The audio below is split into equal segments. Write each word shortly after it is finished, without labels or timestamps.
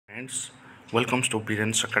Friends welcomes to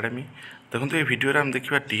बीरेन्स academy. देखो ये video आम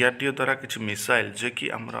देखा डीआरडीओ द्वारा किसी मिसाइल जे कि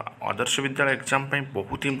आम आदर्श विद्यालय एग्जाम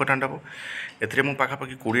बहुत इंपोर्टाट हम ए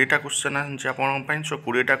पाखापाखि 20टा क्वेश्चन आपाई। सो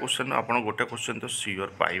 20टा क्वेश्चन आप गोटे क्वेश्चन तो सियोर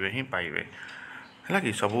पाइबे ही पाइबे है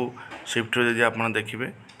कि सबू सिफ्ट्रे जब आप देखिए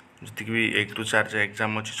जी भी 1 ରୁ 4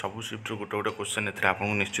 एग्जाम अच्छी सब सिफ्ट्रु गोटे गोटे क्वेश्चन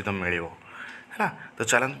आपको निश्चित मिल है। तो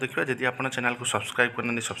चलते देखिए जदि आप चैनल को सब्सक्राइब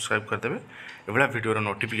करना सब्सक्राइब करदे एभा वीडियोर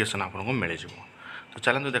नोटिफिकेशन आपको मिल जाए। तो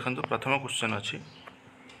चलते देखो प्रथम क्वेश्चन अच्छी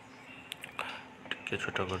टे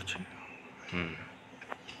छोट कर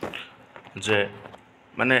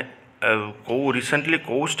माने कौ रिसेंटली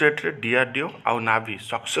कौ स्टेट रे डीआरडीओ आउ नावी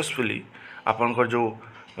सक्सेसफुली आपनकर जो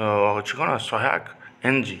अच्छी कौन सहायक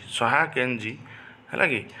एनजी है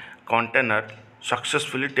कि कंटेनर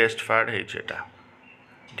सक्सेसफुली टेस्ट फायर्ड होता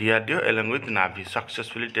DRDO along with Navi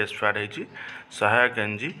successfully test fired होती सहायक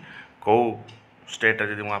एनजी कौ स्टेट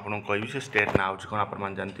जब मुझे कहि से स्टेट ना हूँ कौन आप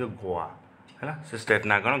जानते हो गोवा है से स्टेट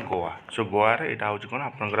ना कौन गोवा। सो गोवा रे यहाँ हूँ कौन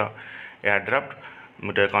आपंकर एयरड्राफ्ट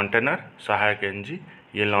गोटे कंटेनर सहायक एनजी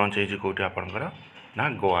ये लॉन्च होती कौटी आपंकर ना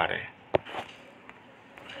गोवा रे।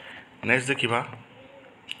 नेक्स्ट देखा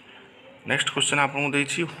नेक्स्ट क्वेश्चन आपको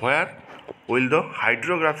देती where will the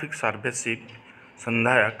hydrographic survey ship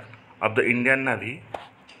संधायक of the Indian Navi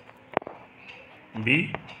B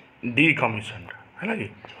डीकमिशन्ड है कि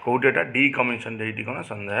कौटी एटा डीकमिशन्ड होती कौन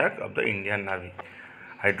संधायक of the Indian Navi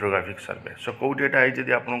hydrographic सर्वे। सो कौटी एटा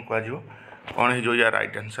यदि आपको कह कौन हो यार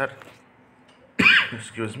राइट आंसर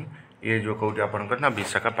एक्सक्यूज मी ये जो कौटी आपंकर ना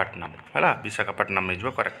विशाखापट्टनम है विशाखापट्टनम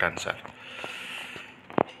हो करेक्ट आंसर।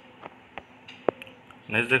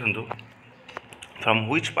 नेक्स्ट देखो from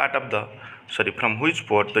which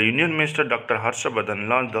port the Union Minister Dr. Harshvardhan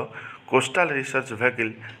launched the coastal research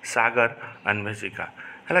vehicle सागर अन्वेषिका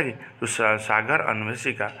है कि तो सागर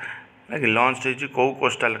अन्वेषिका है कि लॉन्च होती कौ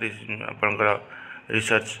कोस्टाल आपंकर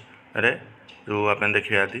रिसर्च रे जो आप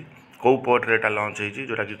देखिए आदि कौ पोर्ट रे लॉन्च होती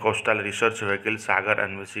जोटा कि कोस्टाल रिसर्च वेहिकल सागर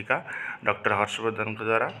अन्वेषिका डॉक्टर हर्षवर्धन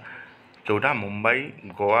द्वारा जोटा मुंबई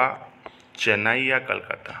गोवा चेन्नई या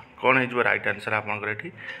कलकत्ता कौन हो राइट आंसर आपंकर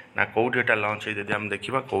ये ना कौटी एटा लॉन्च होती जब आम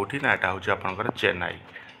देखा कौटी ना यहाँ हूँ आपंकर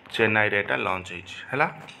चेन्नई रे एटा लॉन्च होती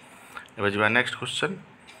है। Next question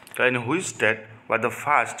in which state was the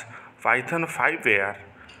first Python 5 air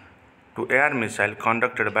to air missile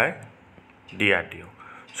conducted by DRDO.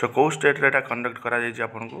 सो कौ स्टेट रे कंडक्ट करा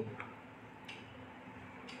आपन को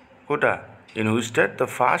Kota in which state the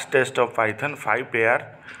first test of Python 5 air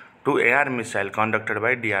to air missile conducted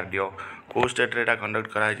by DRDO कौ state रे conduct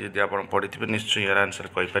कराई जब आप पढ़ी थे निश्चय यार आंसर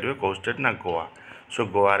कहींपर कौ स्टेट ना गोवा। सो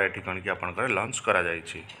गोवा रे कौन कि आपंकर लॉन्च करा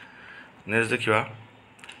जायछि। नेक्स्ट देखिए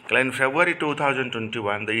इन February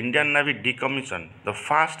 2021 the Indian Navy decommissioned the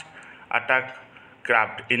first attack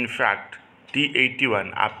craft in fact T-81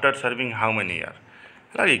 after serving how many year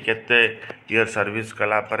है केते ईयर सर्विस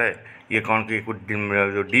कला पर ये कौन कि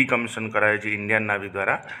जो डीकमिशन कराई इंडियन नावी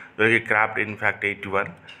द्वारा जो कि क्राफ्ट इनफैक्ट 81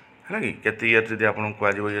 है कि केते ईयर जब आपको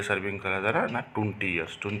कह ये सर्विंग कला द्वारा ना 20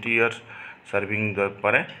 इयर्स सर्विंग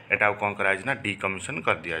पर एटा कौन कराई ना डीकमिशन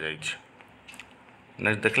कर दिया जाए।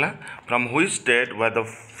 नेक्स्ट देखला from which state was the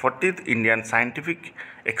 40th Indian scientific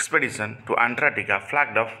expedition to Antarctica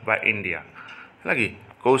flagged of by India है कि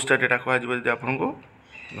कौ स्टेट एटा कह जब आपको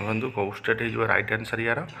देखो कौ स्टेट हो राइट आंसर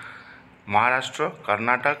यार महाराष्ट्र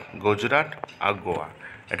कर्नाटक गुजरात आ गोवा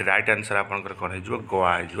ये राइट आंसर आपंकर कौन हो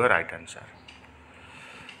गोवा हो राइट आंसर।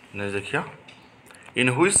 नेक्स्ट देखिए in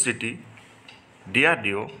which city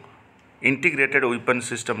DRDO integrated weapon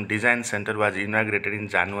system design centre was inaugurated in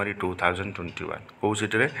January 2021 कौ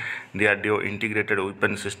सिटी रे DRDO integrated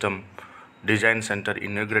weapon system design centre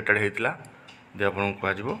inaugurated होता जब आपको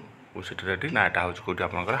कह सिटी ना यहाँ हूँ कौटी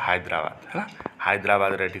आपंकर हैदराबाद है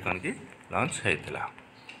हैदराबाद रे कौन कि लॉन्च होता।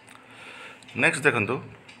 नेक्स्ट देखो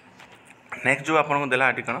नेक्स्ट जो आपको देला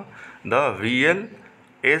ये कौन the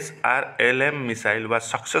VLSRLM missile was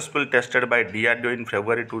successful tested by DRDO in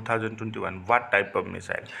February 2021 what type of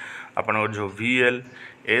missile अपन जो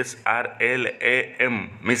VLSRLM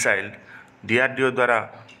मिसाइल डीआरडीओ द्वारा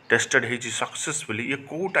टेस्टेड होती सक्सेसफुली ये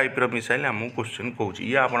कौ टाइप मिसाइल आम क्वेश्चन कहूँ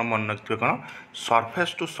ये आप मन रखिए कौन सरफेस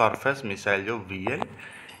टू सरफेस मिसाइल जो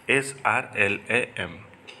VLSRLM।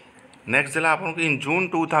 नेक्स्ट दिला आपको इन जून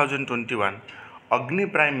 2021 अग्नि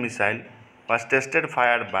prime missile was tested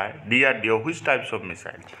fired by DRDO which types of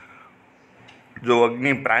missile जो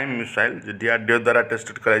अग्नि प्राइम मिसाइल जो डीआरडीओ द्वारा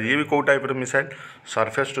टेस्टेड कराई ये भी कौ type missile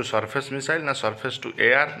surface to surface missile ना सरफेस टू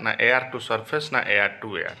एयर ना एयर टू सरफेस ना एयर टू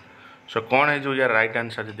एयर। सो कौन है जो यार राइट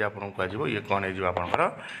आंसर जब आपको कह ये कौन है जो आपंकर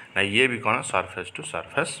ना ये भी कौन surface to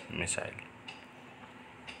surface missile.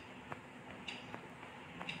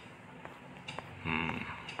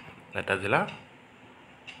 Etah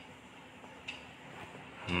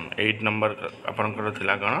 8 number आपणकर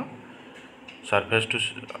थिला कौन सरफेस टू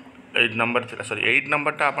 8 नंबर थिला सॉरी 8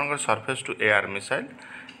 नंबरटा आपणकर सरफेस टू एयर मिसाइल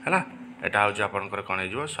है ना एटा हूँ आपणकर कौन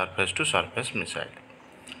हो surface to surface missile.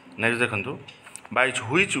 Next देखंतु bye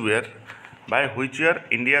which year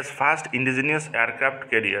India's first indigenous aircraft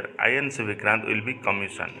carrier INC Vikrant will be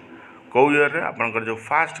commissioned। कौ ईयर रे आपणकर जो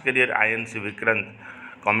fast career INC Vikrant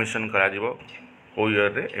commission करा जिवो कौ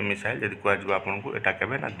ईयर रे ए मिसाइल यदि कह जिवो आपनको एटा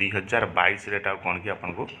केबे ना 2022 रे एटा कोन कि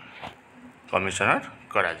आपनको कमिशनर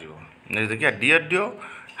करा जिवो। नेक्स्ट देखिए DRDO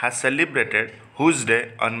has celebrated whose day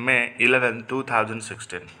on May 11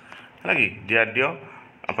 2016 है कि DRDO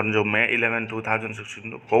अपन जो May 11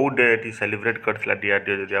 2016 कौ डे एटी सेलिब्रेट करथिला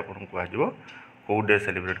DRDO यदि आपन को आजिवो कौ डे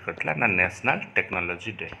सेलिब्रेट करथिला ना नेशनल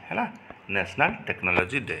टेक्नोलॉजी डे है ना नेशनल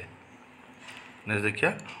टेक्नोलॉजी डे। नेक्स्ट देखिए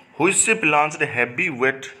which ship launched heavy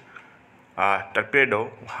weight torpedo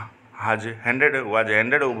was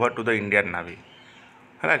handed over to the Indian navy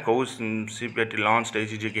है ना कौ शिप एटी लॉन्च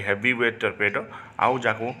होइछि जे कि हेवी वेट टॉर्पेडो आउ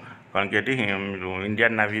जाको कौन कि एटी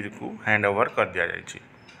इंडियन नेवी को हैंड ओवर कर दिया जाइछि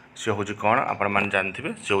से हूँ कौन आपण मैंने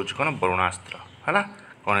जानते से हूँ कौन वरुणास्त्र है ना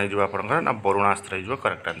कौन हो ना वरुणास्त्र हो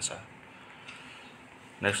करेक्ट आंसर।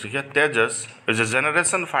 नेक्स्ट देखिए तेजस is a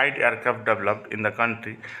generation fight aircraft developed in the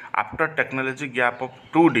country after technology gap of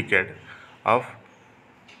 2 decade of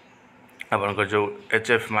आपनकर जो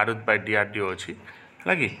HF मारुत बाय DRDO अच्छी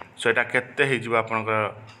है कि सो यहाँ केते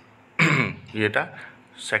येटा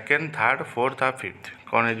सेकेंड थर्ड फोर्थ आ फिफ्थ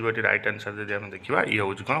कौन हो राइट आंसर जब आम देखा ये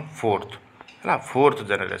हूँ कौन फोर्थ है फोर्थ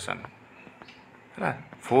जनरेशन है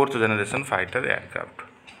fourth generation fighter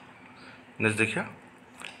aircraft. Next देखिए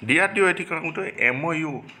DRDO ये कौन गोटे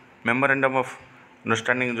MOU मेमोरेंडम ऑफ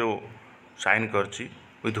अंडरस्टैंडिंग जो साइन करछि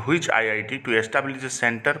with which IIT to establish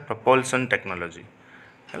centre प्रपोल्सन technology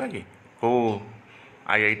है कि को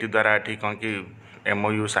IIT द्वारा ये कौन कि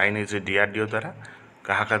MOU साइन है DRDO द्वारा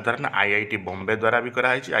कहा द्वारा ना IIT बॉम्बे द्वारा भी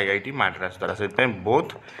कराई IIT मद्रास द्वारा से बोथ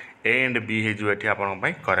A एंड B हो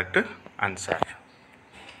आप करेक्ट आंसर।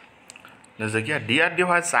 देखिए DRDO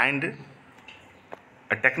has signed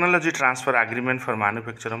a technology transfer agreement for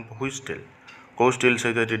manufacture of which steel को स्टील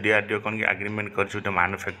सहित DRDO कौन कि एग्रीमेंट कर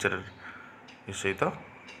मैन्युफैक्चरर सहित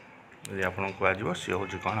यदि आपन को आजो सी हूँ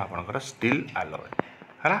कौन आपंकर स्टील आलॉय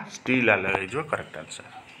है स्टील आलॉय हो करेक्ट आंसर।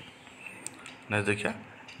 नेक्स्ट देखिए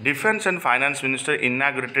defence and finance minister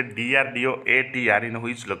inaugurated DRDO ATR in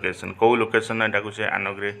which location कौ लोकेशन एटा को से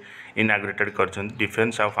इनाग्रेटेड कर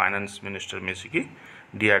डिफेंस और फाइनेंस मिनिस्टर मिसिकी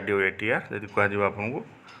DRDO ATR यदि कह आपको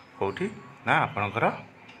कौटी ना आपणकर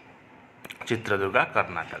चित्रदुर्गा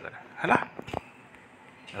कर्नाटक है।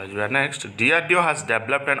 Next DRDO has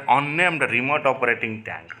developed an unnamed remote operating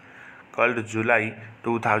tank called July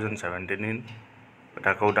 2017 in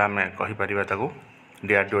एटा कौटा आम कहीपर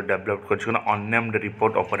DRDO डेवलप कर अननेम्ड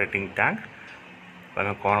रिपोर्ट ऑपरेटिंग टैंक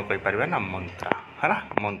आम कौन कहीपर ना मंत्रा है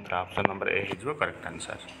मंत्रा ऑप्शन नंबर ए हो करेक्ट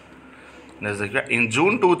आंसर। नेक्स्ट देखिए इन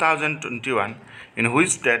जून 2021 in which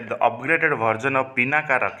state the upgraded version of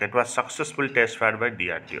Pinaka rocket was successful test fired bye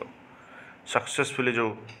DRDO successfully जो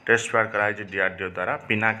test fire कराई DRDO द्वारा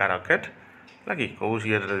पिनाका रॉकेट लगी कौ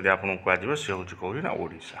ईयर आपको कह सी हूँ कौटी ना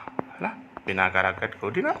ओडिशा है पिनाका रॉकेट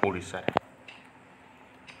कौटी ना ओडिशा।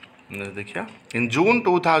 देखिए इन जून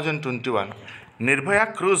 2021 Nirbhaya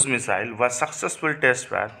cruise missile was successful test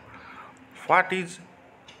fire what is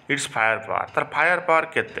it's fire power तार फायर पावर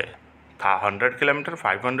केते था 100 kilometre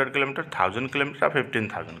 500 kilometre 1000 kilometre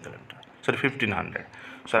 15,000 kilometre sorry 1500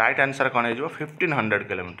 सो राइट आंसर कौन हो 1500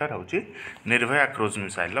 किलोमीटर हूँ Nirbhaya cruise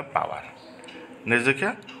missile power. Next देखिए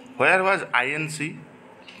where was INC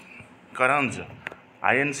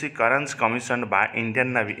Karanj commission by Indian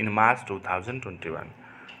navy इन मार्च 2021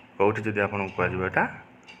 कौटी जब आपको कह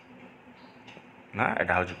ना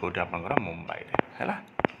यहाँ हूँ कौटी आप मुंबई है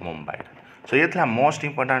मुंबई सो ये था मोस्ट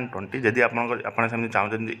इंपोर्टाट 20 जदि आप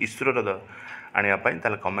चाहते इसरो आने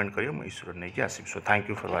कमेंट करेंगे मुझे इसरो नहीं आसो। Thank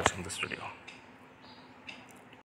you for watching this video.